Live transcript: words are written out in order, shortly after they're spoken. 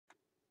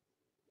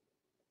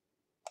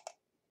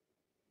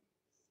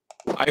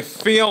I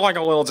feel like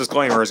a little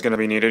disclaimer is going to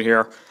be needed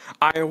here.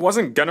 I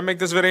wasn't going to make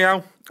this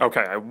video.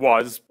 Okay, I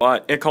was,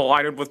 but it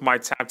collided with my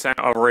top 10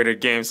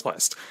 overrated games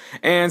list.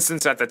 And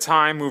since at the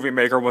time Movie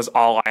Maker was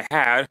all I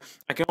had,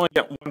 I can only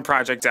get one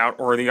project out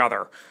or the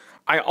other.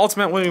 I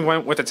ultimately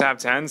went with the top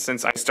 10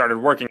 since I started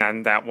working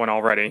on that one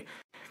already.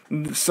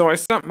 So I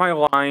sent my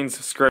lines,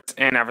 script,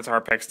 and avatar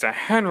pics to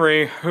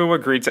Henry, who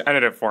agreed to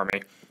edit it for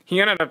me.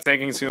 He ended up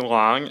taking too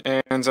long,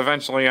 and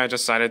eventually I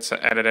decided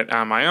to edit it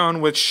on my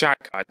own with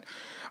Shotcut.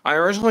 I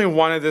originally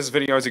wanted this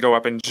video to go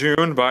up in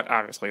June, but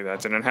obviously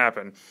that didn't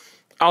happen.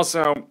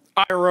 Also,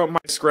 I wrote my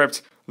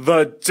script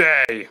the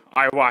day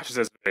I watched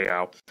this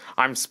video.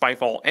 I'm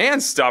spiteful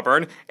and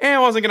stubborn, and I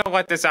wasn't going to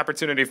let this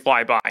opportunity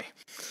fly by.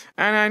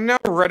 And I know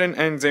Redden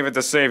and David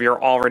the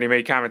Savior already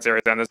made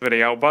commentaries on this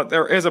video, but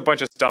there is a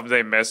bunch of stuff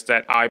they missed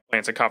that I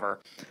plan to cover.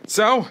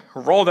 So,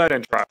 roll that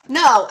intro.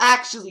 No,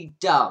 actually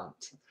don't.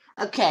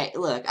 Okay,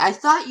 look, I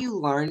thought you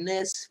learned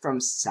this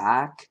from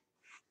SOC,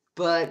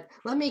 but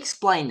let me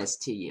explain this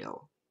to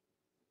you.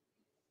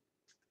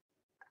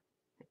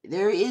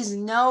 There is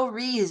no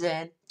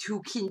reason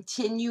to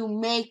continue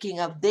making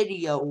a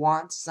video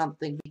once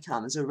something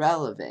becomes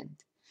irrelevant.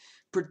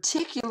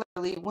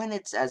 Particularly when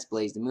it's, as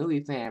Blaze the Movie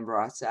Fan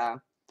brought out,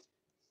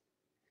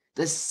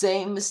 the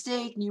same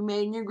mistake you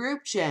made in your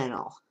group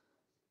channel.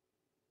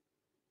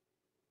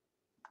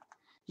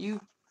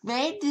 You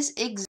made this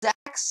exact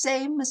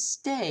same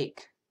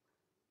mistake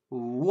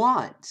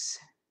once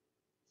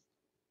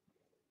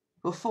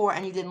before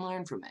and you didn't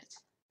learn from it.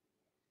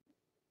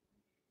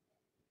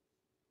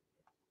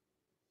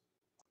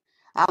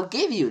 I'll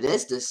give you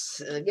this,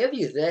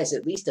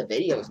 at least the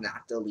video's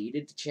not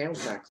deleted, the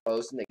channel's not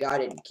closed, and the guy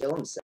didn't kill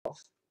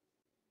himself.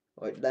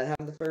 Or did that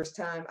happen the first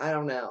time? I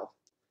don't know.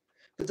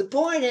 But the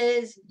point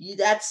is,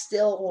 that's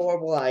still a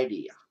horrible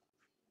idea.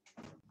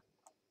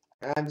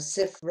 I'm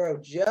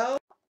Ephrom Joe,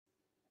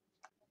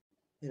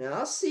 and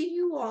I'll see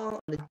you all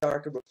in the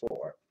darker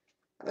before.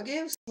 I'll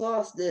give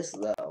Sloth this,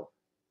 though.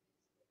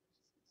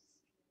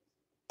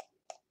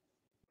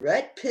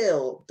 Red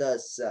Pill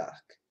does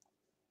suck.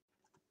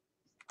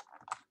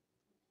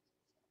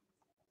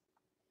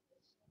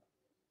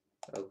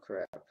 Oh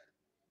crap.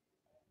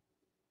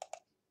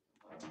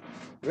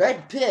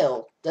 Red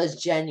Pill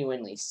does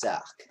genuinely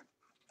suck.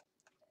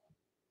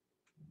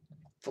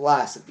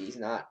 Philosophy's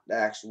not the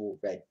actual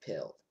red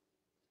pill.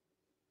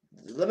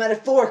 The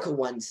metaphorical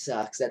one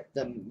sucks that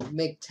the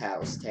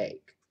MGTOWs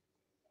take.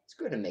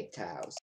 Screw the MGTOWs.